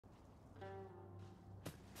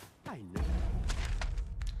I know.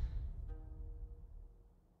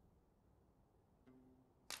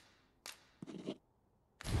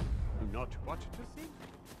 Not what to think?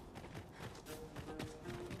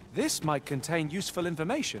 This might contain useful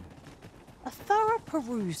information. A thorough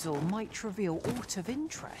perusal might reveal aught of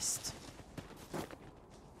interest.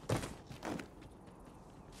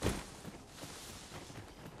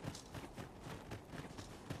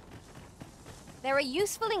 There are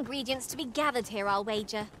useful ingredients to be gathered here, I'll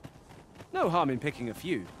wager. No harm in picking a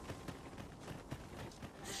few.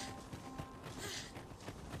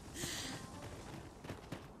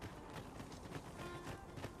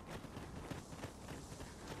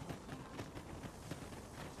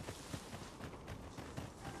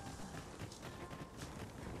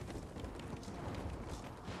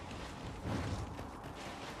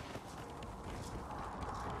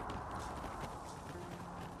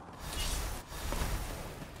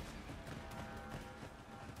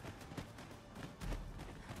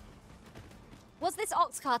 Was this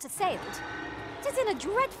ox cart assailed? It is in a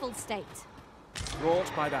dreadful state.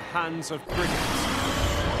 Wrought by the hands of brigands.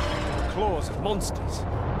 The claws of monsters.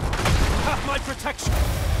 Have my protection!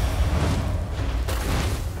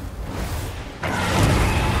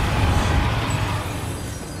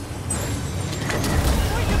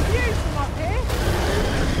 Quite a view from up here.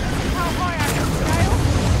 How high I can scale?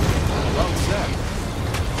 Well said.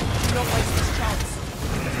 Do not waste this chance.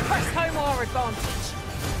 Press home our advantage.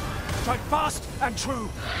 Strike fast and true,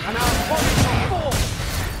 and our body shall fall!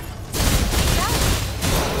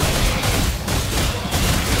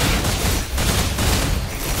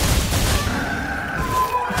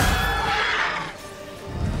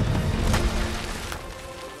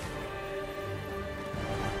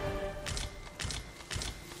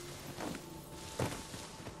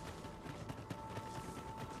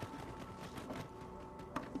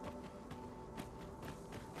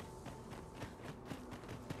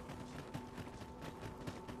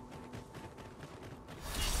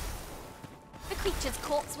 The creature's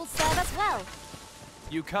corpse will serve us well.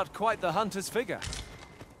 You cut quite the hunter's figure.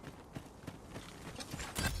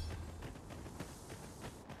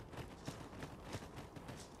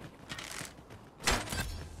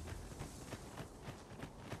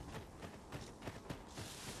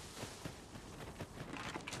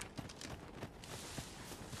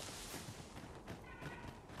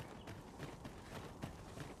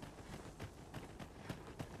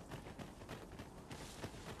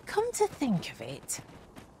 Come to think of it,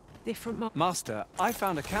 different Master, I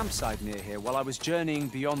found a campsite near here while I was journeying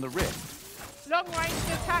beyond the rift. Long-range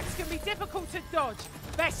attacks can be difficult to dodge.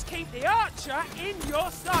 Best keep the archer in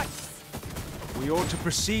your sights. We ought to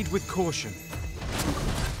proceed with caution.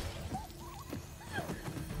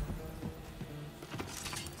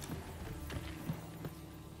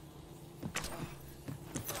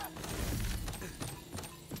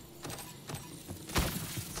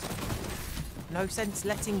 No sense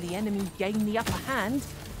letting the enemy gain the upper hand.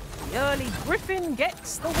 The early griffin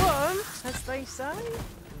gets the worm, as they say. Hand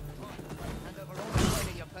over all the weight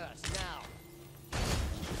in your purse, now.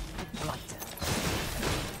 Blighter.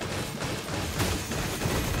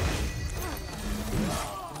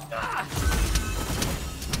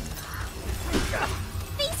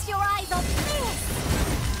 Feast your eyes on this!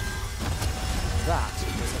 That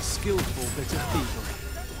was a skillful bit of thievery.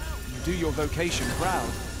 You do your vocation proud.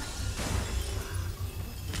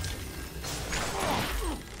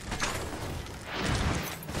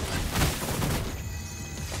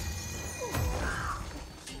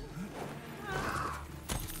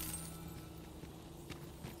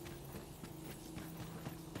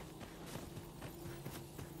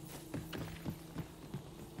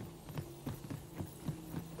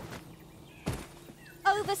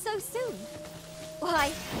 Over so soon?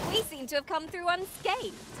 Why, we seem to have come through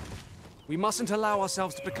unscathed. We mustn't allow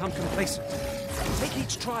ourselves to become complacent. Take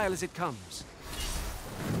each trial as it comes.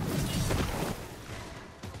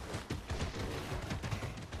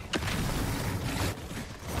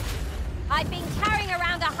 I've been carrying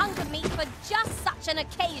around a hunk of meat for just such an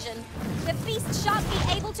occasion. The beast shan't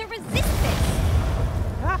be able to resist this.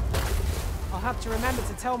 Ah, I'll have to remember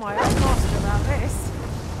to tell my own master about this.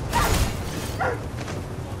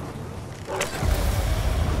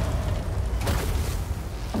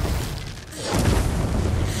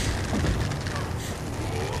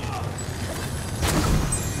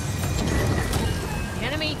 The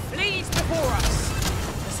enemy flees before us.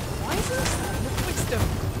 The surprises and the wisdom.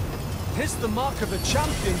 'Tis the mark of a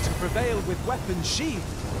champion to prevail with weapons sheathed.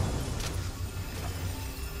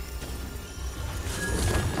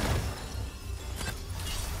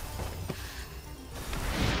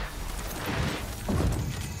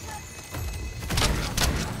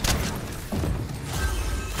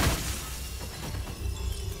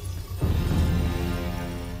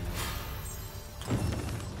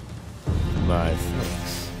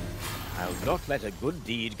 not let a good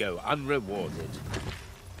deed go unrewarded.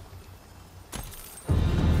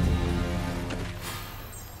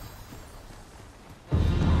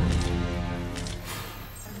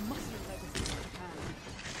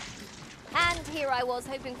 And here I was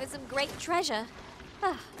hoping for some great treasure.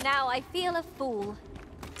 Now I feel a fool.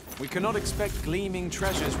 We cannot expect gleaming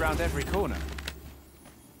treasures round every corner.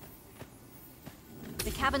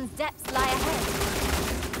 The cavern's depths lie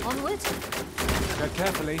ahead. Onward? Tread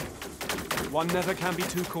carefully. One never can be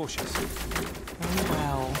too cautious. Very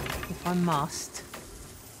well, if I must.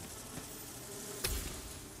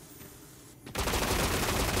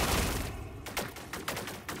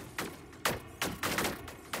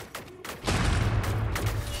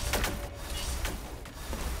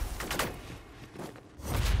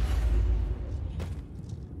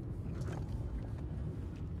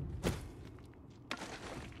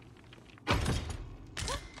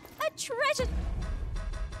 Treasure!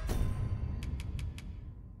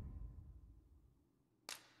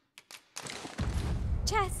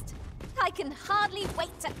 Chest. I can hardly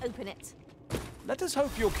wait to open it. Let us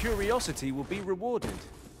hope your curiosity will be rewarded.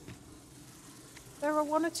 There are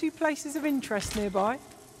one or two places of interest nearby.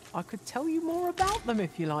 I could tell you more about them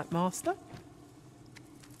if you like, Master.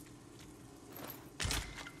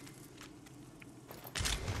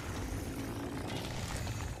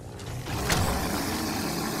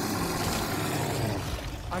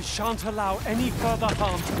 I shan't allow any further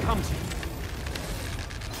harm to come to you.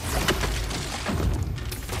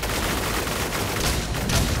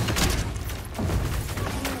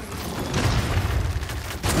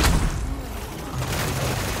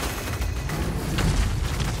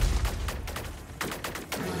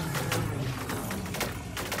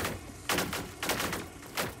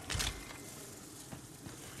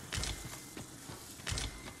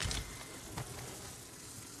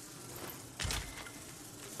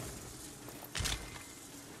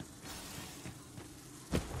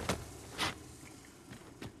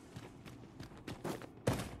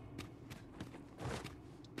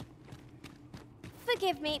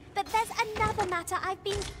 Forgive me, but there's another matter I've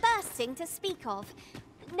been bursting to speak of.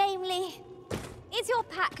 Namely, is your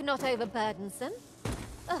pack not overburdensome?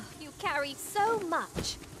 Ugh, you carry so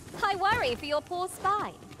much. I worry for your poor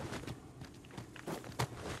spine.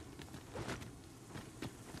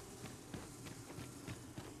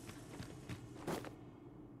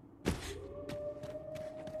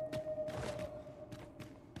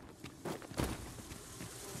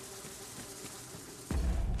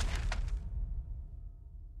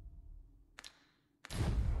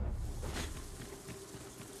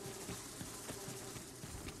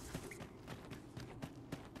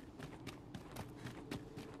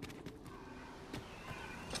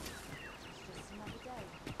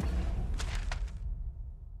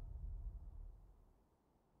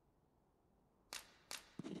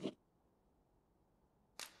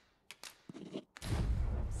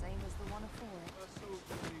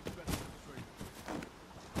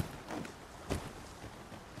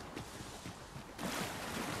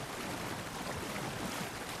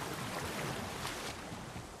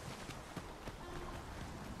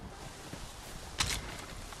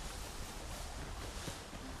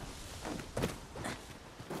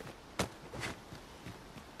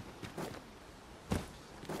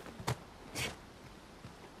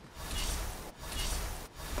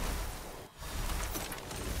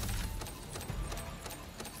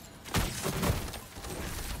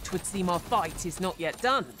 Would seem our fight is not yet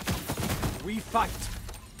done. We fight.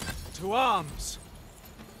 To arms.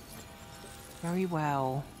 Very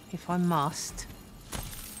well, if I must.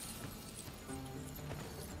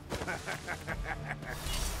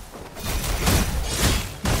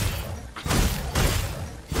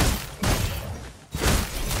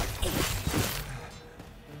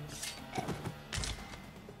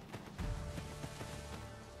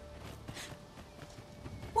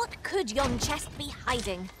 What could yon chest be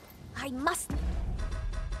hiding? I must...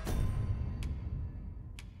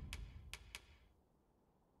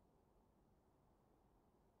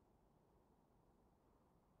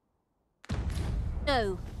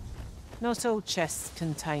 No. Not all chests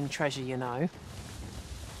contain treasure, you know.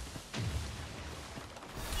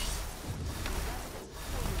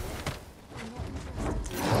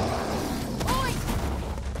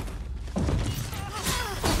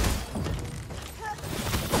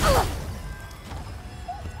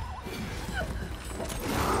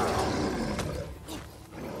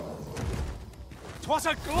 Was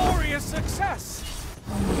a glorious success!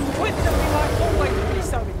 With them we might always be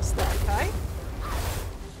so in step, eh?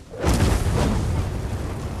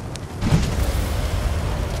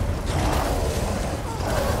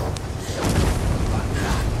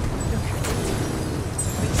 Look at it.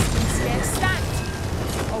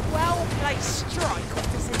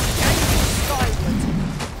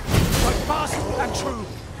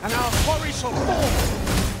 shall fall!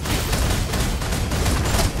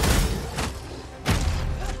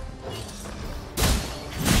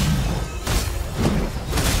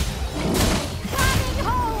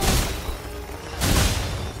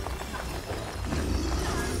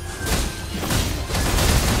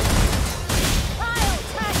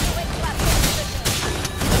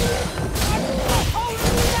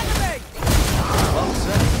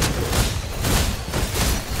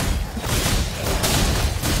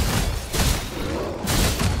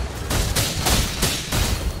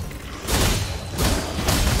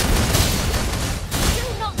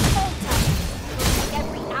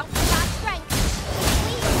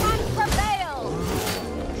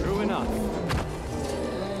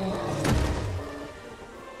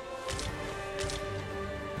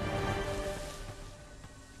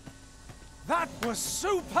 Was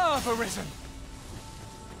superb, Arisen!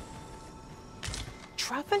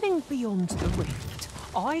 Travelling beyond the rift,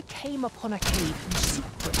 I came upon a cave whose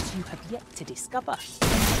secrets you have yet to discover.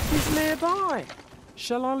 He's nearby.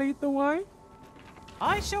 Shall I lead the way?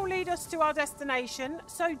 I shall lead us to our destination,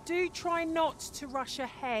 so do try not to rush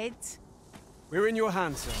ahead. We're in your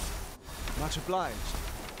hands, sir. Much obliged.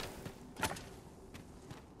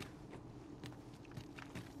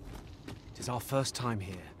 It is our first time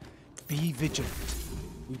here. Be vigilant.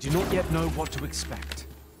 We do not yet know what to expect.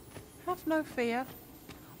 Have no fear.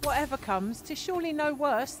 Whatever comes, 'tis surely no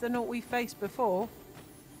worse than what we faced before.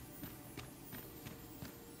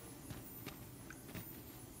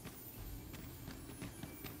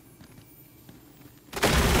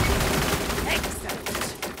 Excellent!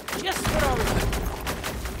 Just what I was looking for.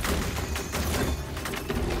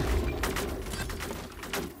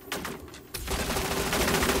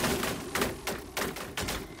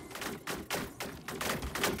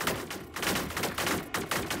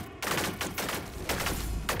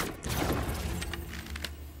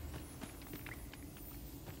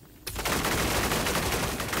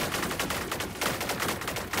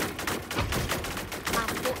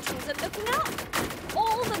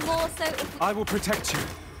 I will protect you.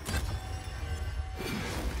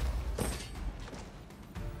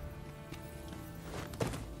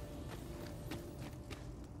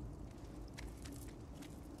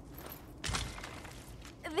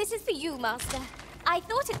 This is for you, Master. I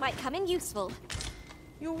thought it might come in useful.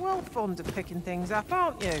 You're well fond of picking things up,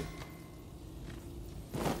 aren't you?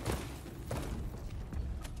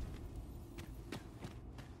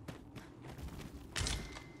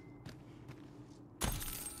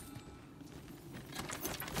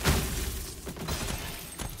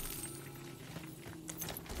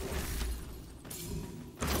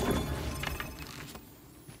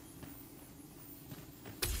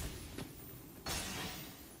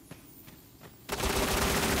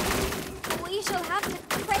 We shall have to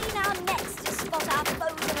crane our necks to spot our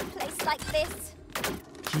foes in a place like this.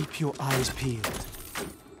 Keep your eyes peeled.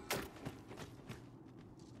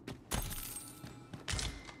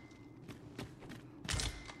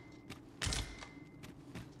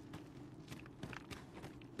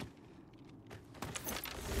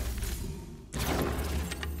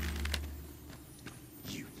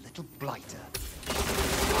 You little blighter.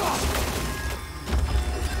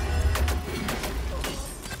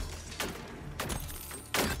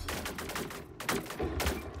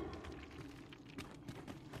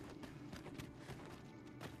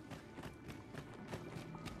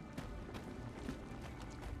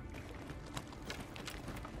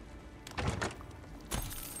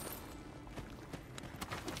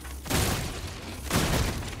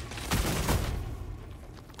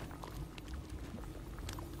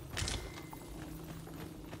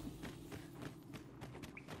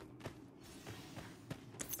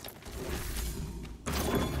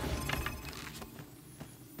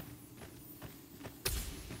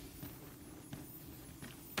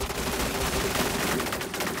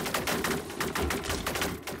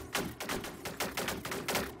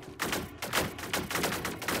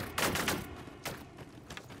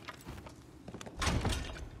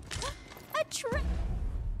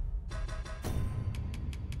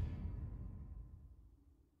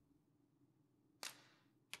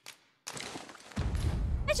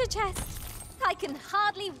 Treasure chest! I can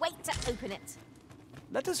hardly wait to open it.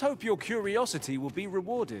 Let us hope your curiosity will be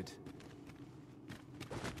rewarded.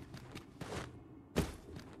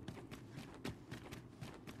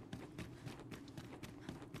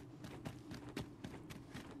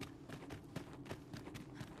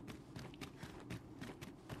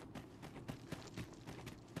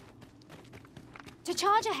 To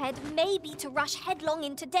charge ahead may be to rush headlong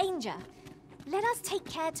into danger. Let us take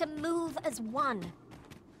care to move as one.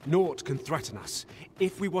 Naught can threaten us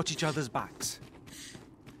if we watch each other's backs.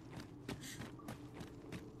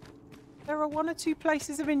 There are one or two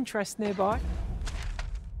places of interest nearby.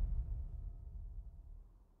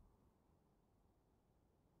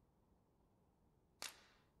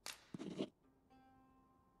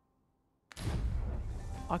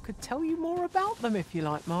 I could tell you more about them if you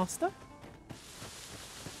like, Master.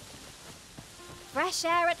 Fresh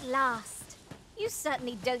air at last. You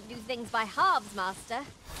certainly don't do things by halves, Master.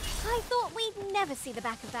 I thought we'd never see the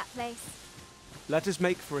back of that place. Let us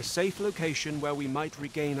make for a safe location where we might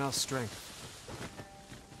regain our strength.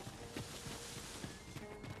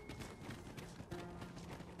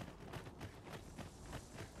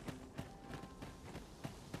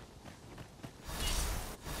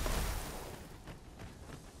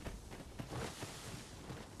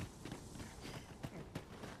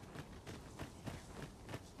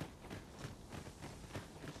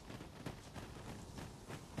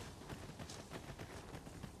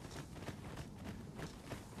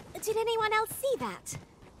 Did anyone else see that?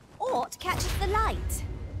 Ort catches the light.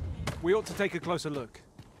 We ought to take a closer look.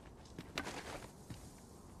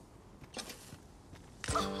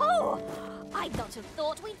 Oh! I'd not have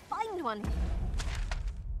thought we'd find one.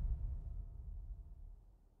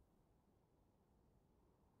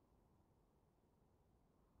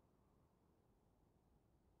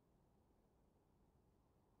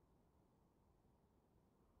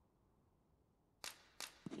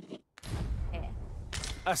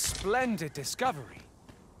 A splendid discovery.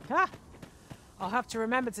 Ha! I'll have to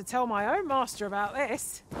remember to tell my own master about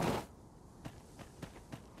this.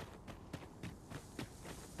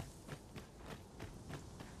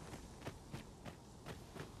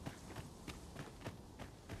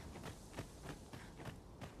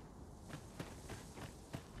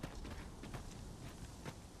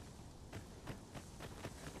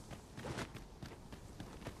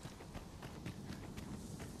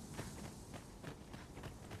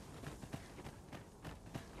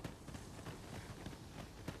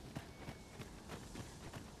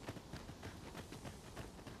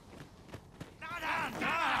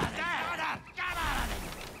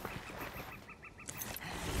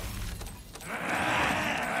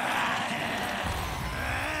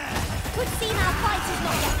 Could seem our fight is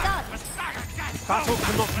not yet done. Battle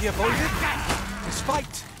cannot be avoided. It's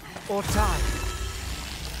fight or die.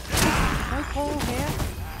 No Paul here.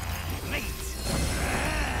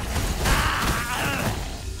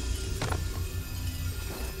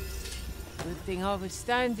 Good thing I was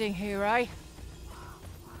standing here, eh?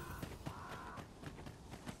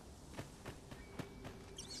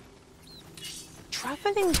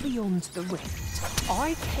 Travelling beyond the rift,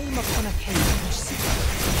 I came upon a cave which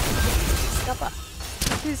discover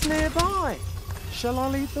it is nearby. Shall I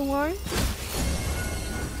lead the way?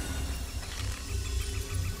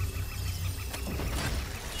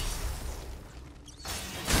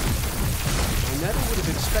 I never would have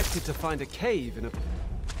expected to find a cave in a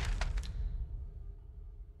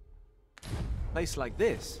place like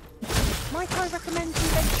this. Might I recommend you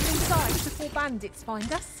venture inside before bandits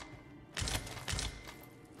find us?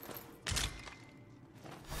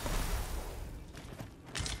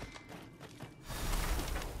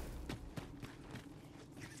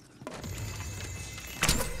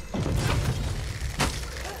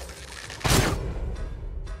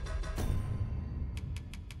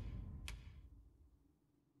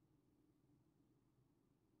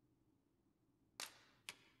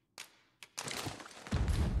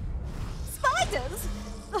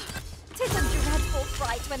 Tis a dreadful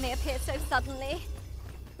fright when they appear so suddenly.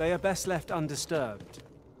 They are best left undisturbed.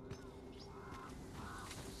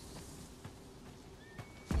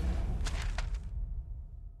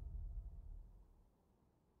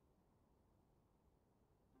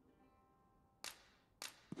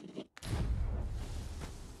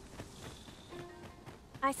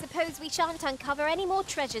 I suppose we shan't uncover any more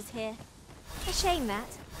treasures here. A shame that.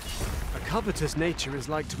 A covetous nature is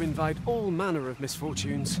like to invite all manner of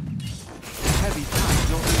misfortunes. A heavy pack,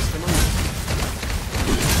 not least among them.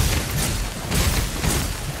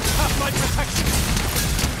 Have my protection!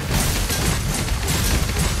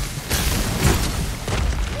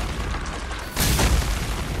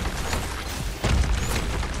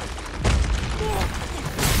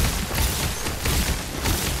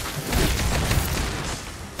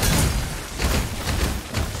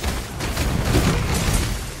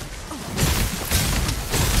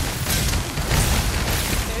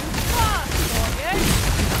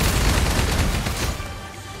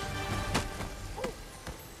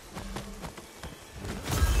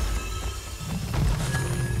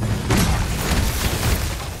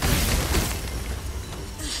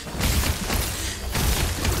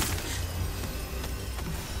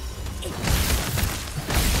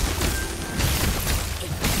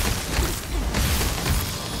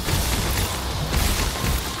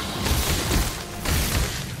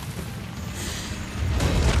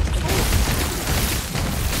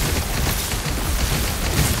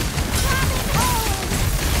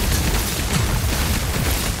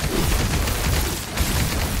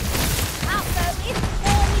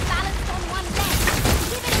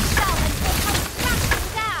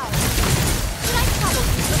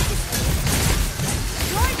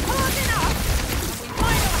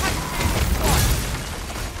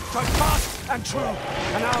 true,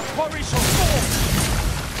 and our quarry shall fall!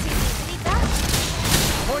 Believe that?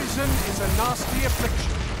 Poison is a nasty affliction.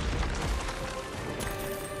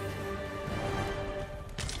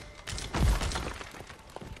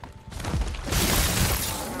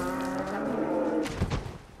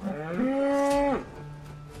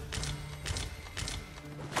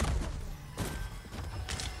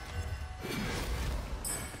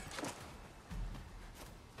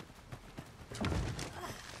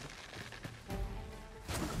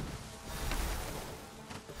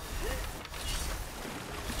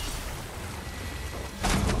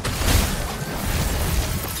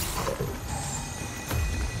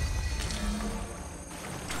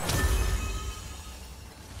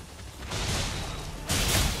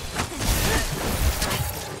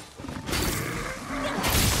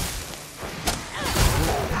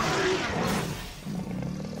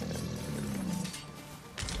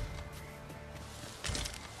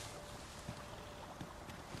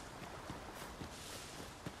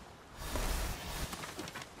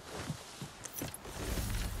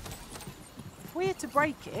 If we're to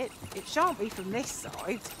break it, it shan't be from this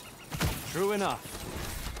side. True enough.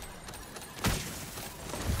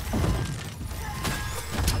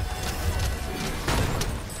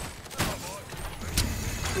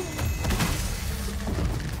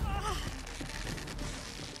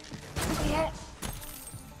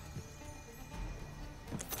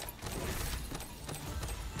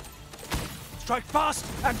 Strike fast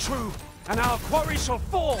and true, and our quarry shall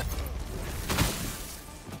fall!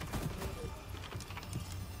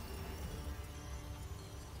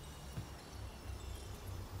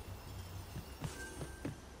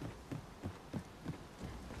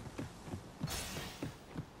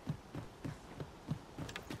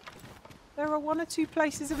 There are one or two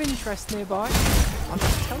places of interest nearby. I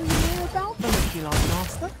must tell you more about them if you like,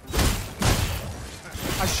 Master.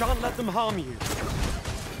 I shan't let them harm you.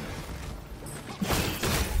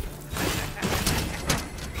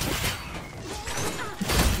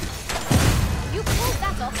 You pulled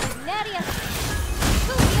that off with nary a...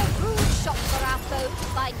 Will be a rude shock for our foe to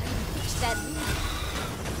find you pitch then.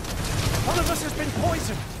 One of us has been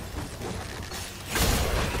poisoned!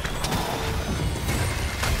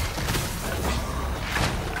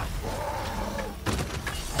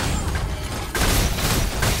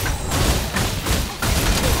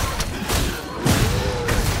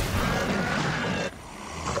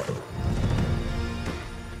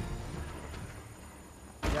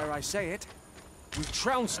 Dare I say it? We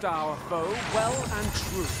trounced our foe well and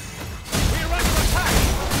true. We're under attack!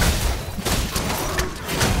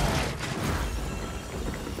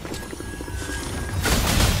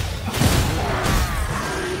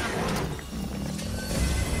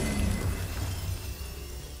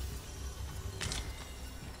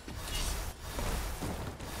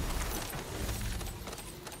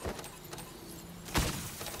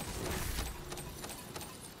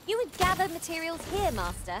 You would gather materials here,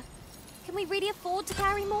 Master. Can we really afford to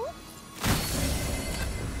carry more?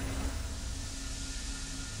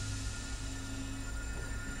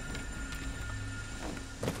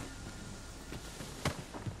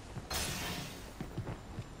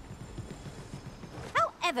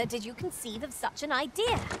 However did you conceive of such an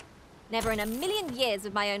idea? Never in a million years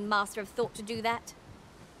would my own master have thought to do that.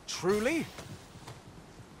 Truly?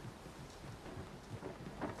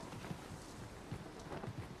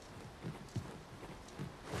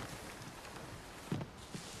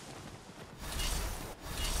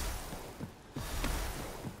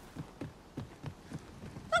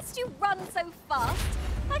 Must you run so fast?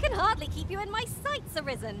 I can hardly keep you in my sights,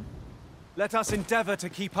 Arisen. Let us endeavor to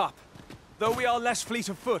keep up, though we are less fleet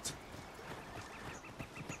of foot.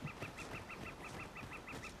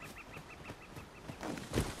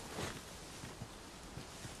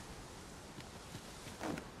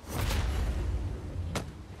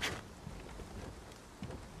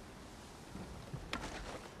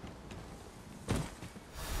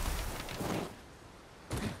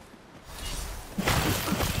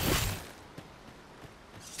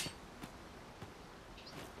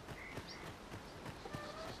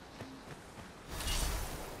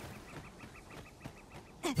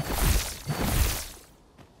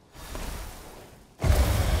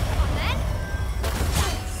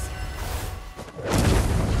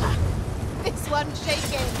 This one's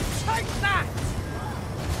shaking. Take that!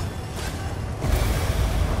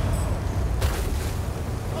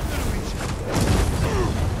 I'm gonna reach it.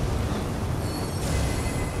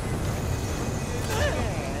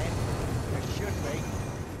 It should be.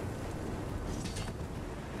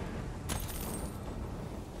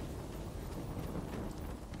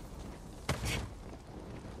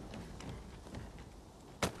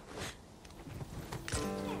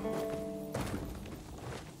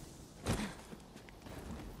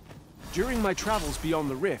 During my travels beyond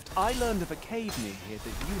the rift, I learned of a cave near here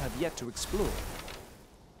that you have yet to explore.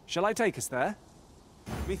 Shall I take us there?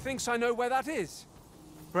 Methinks I know where that is.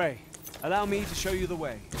 Pray, allow me to show you the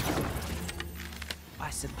way. I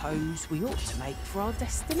suppose we ought to make for our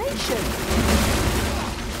destination.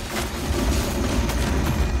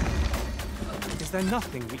 Is there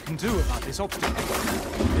nothing we can do about this obstacle?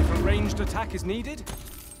 If a ranged attack is needed,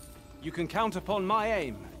 you can count upon my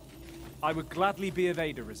aim. I would gladly be of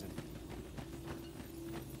aid arisen.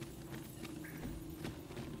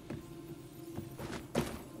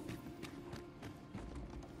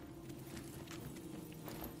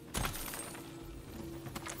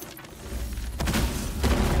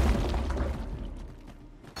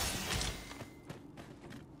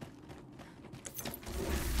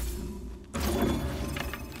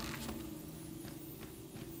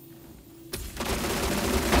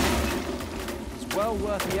 Well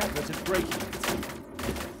worth the effort of breaking it.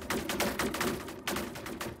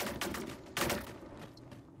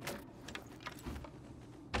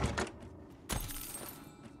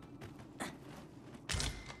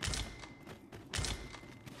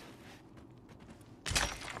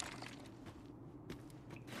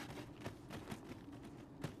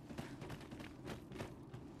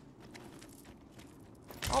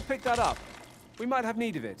 I'll pick that up. We might have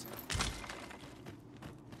need of it.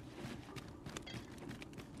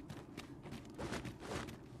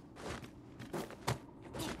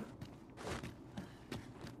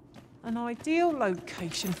 An ideal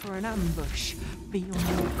location for an ambush. Be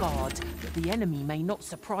on your guard that the enemy may not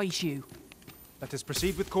surprise you. Let us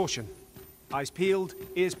proceed with caution. Eyes peeled,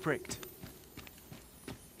 ears pricked.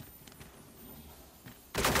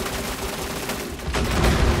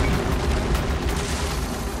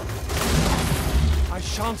 I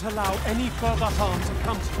shan't allow any further harm to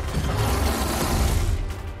come to you.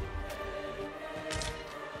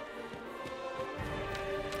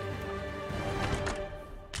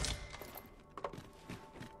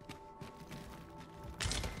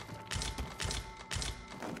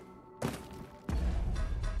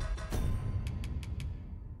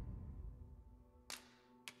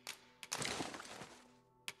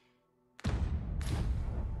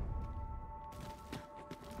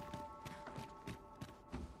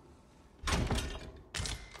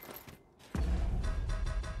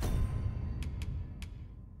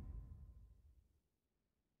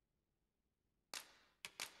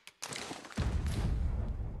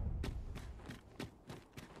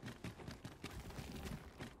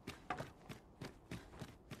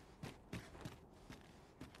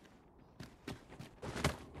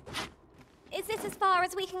 Is this as far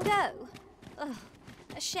as we can go? Ugh,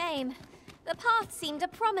 a shame. The path seemed a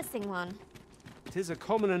promising one. 'Tis a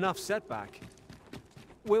common enough setback.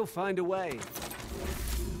 We'll find a way. You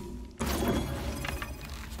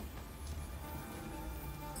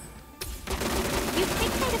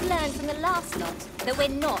think they'd have learned from the last lot that we're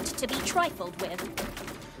not to be trifled with?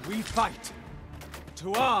 We fight!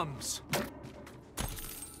 To arms!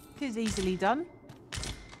 'Tis easily done.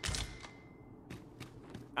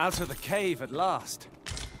 Out of the cave at last.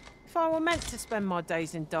 If I were meant to spend my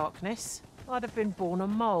days in darkness, I'd have been born a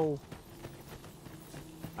mole.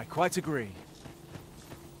 I quite agree.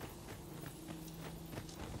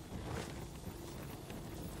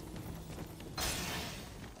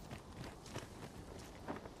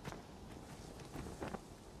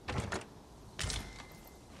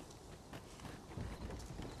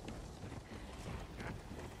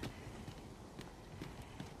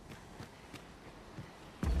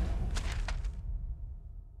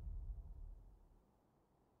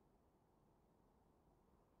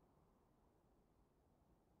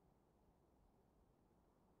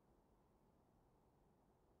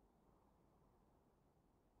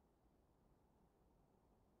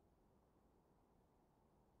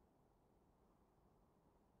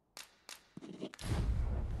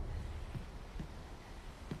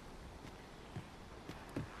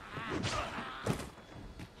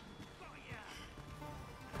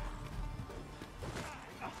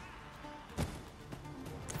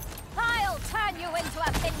 I'll turn you into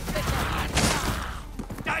a pincushion!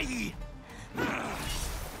 Die!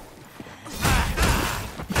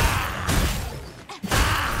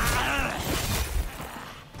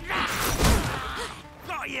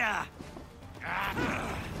 Got ya!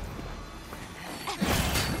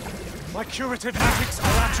 My curative magics are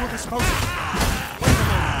at your disposal. Wait a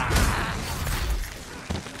moment.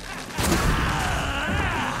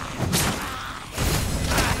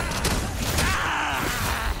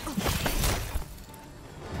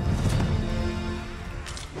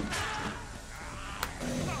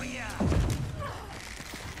 Got ya!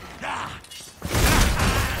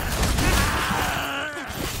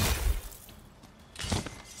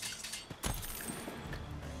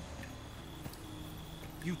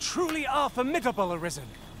 truly are formidable, Arisen.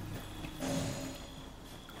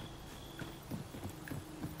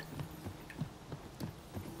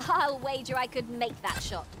 I'll wager I could make that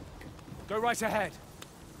shot. Go right ahead.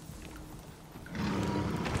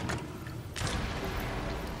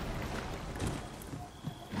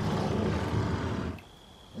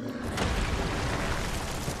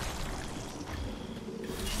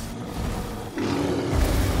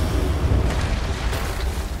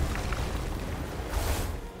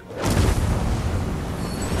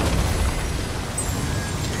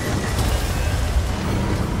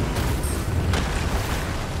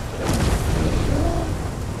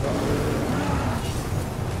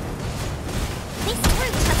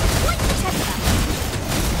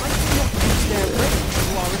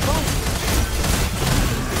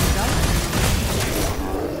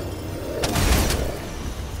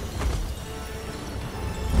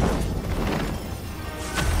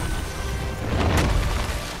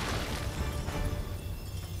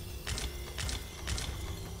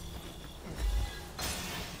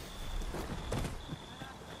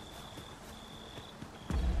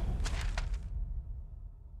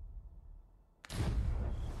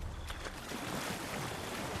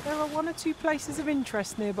 There are one or two places of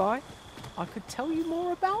interest nearby. I could tell you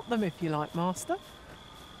more about them if you like, Master.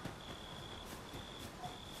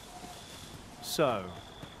 So,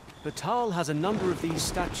 Battahl has a number of these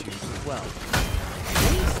statues as well.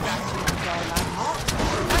 These statues are landmarks.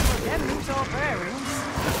 Remember them, these are bearings.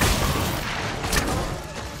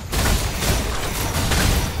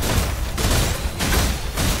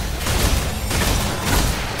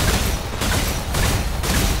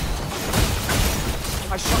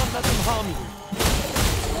 I shan't let them harm you.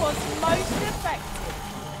 Was most effective.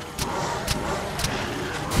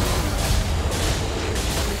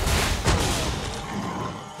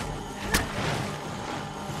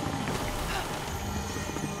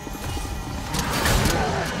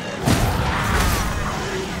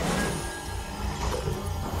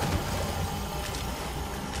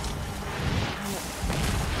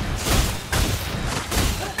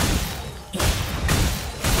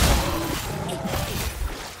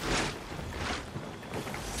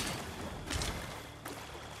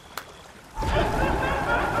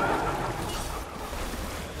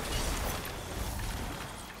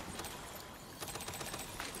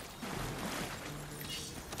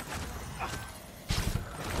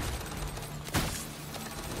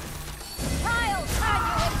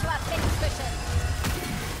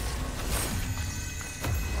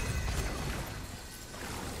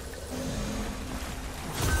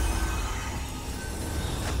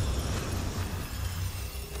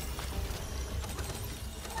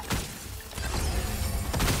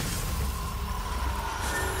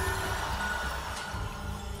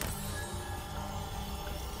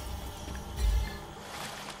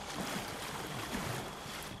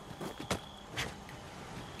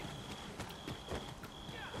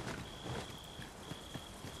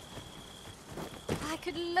 I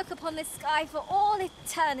could look upon this sky for all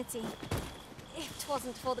eternity, if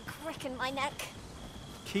 'twasn't for the crick in my neck.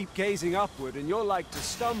 Keep gazing upward and you're like to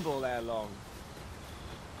stumble ere long.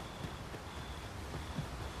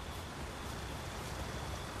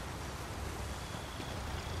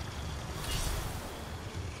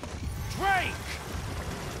 Drake!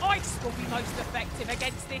 Ice will be most effective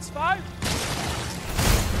against this foe.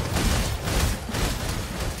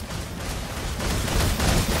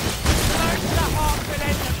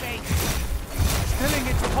 Filling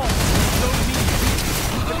its pulse is no mean feat,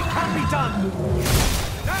 but it can be done.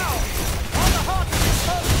 Now, on the heart of this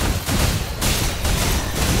foe!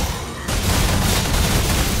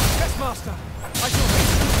 Yes, Master. I shall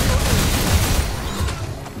hasten to your aid.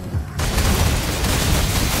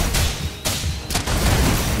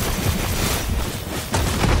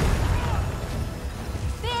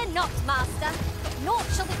 Fear not, Master. Naught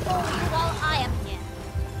shall befall you while I am here.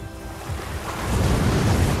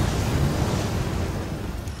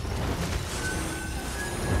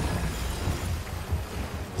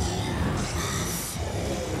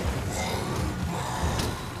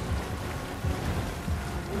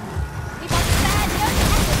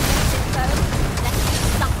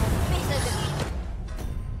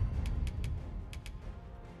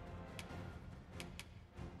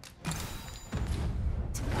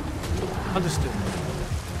 Understood.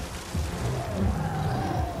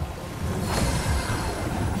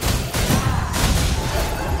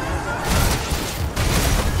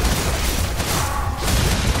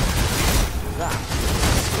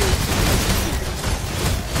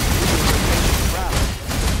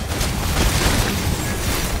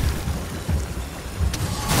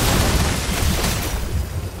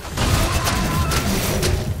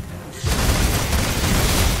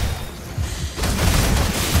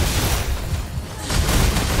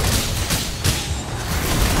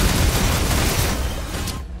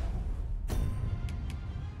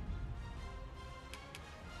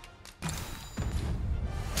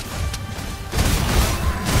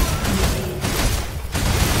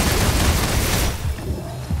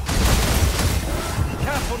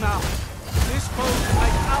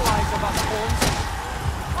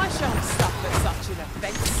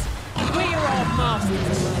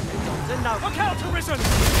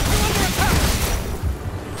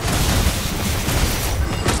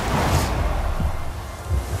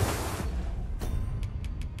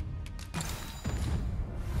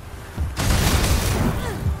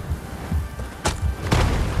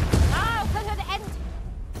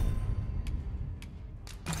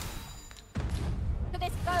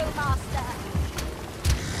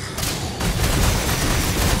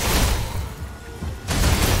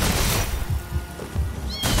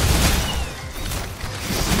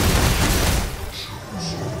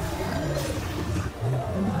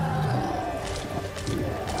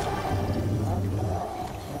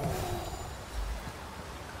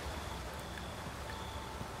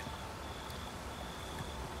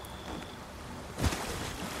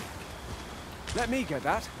 Let me get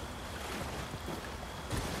that.